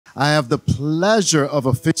I have the pleasure of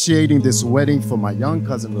officiating this wedding for my young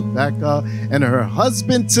cousin Rebeccah and her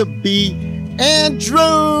husband-to-be, Andrew!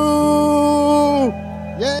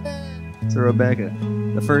 Yeah! So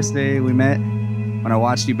Rebeccah, the first day we met, when I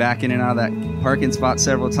watched you back in and out of that parking spot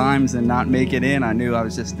several times and not make it in, I knew I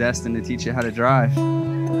was just destined to teach you how to drive.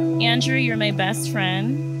 Andrew, you're my best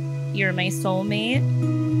friend. You're my soulmate.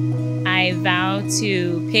 I vow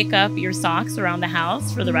to pick up your socks around the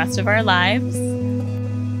house for the rest of our lives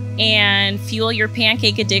and fuel your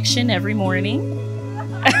pancake addiction every morning.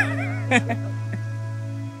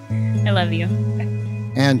 I love you.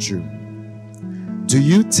 Andrew, do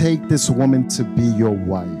you take this woman to be your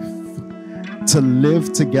wife, to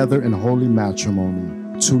live together in holy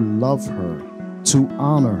matrimony, to love her, to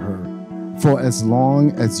honor her, for as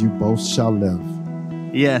long as you both shall live?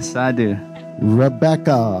 Yes, I do.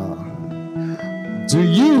 Rebeccah, do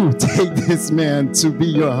you take this man to be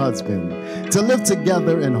your husband, to live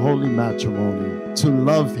together in holy matrimony, to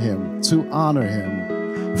love him, to honor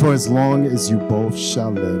him, for as long as you both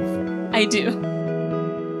shall live? I do.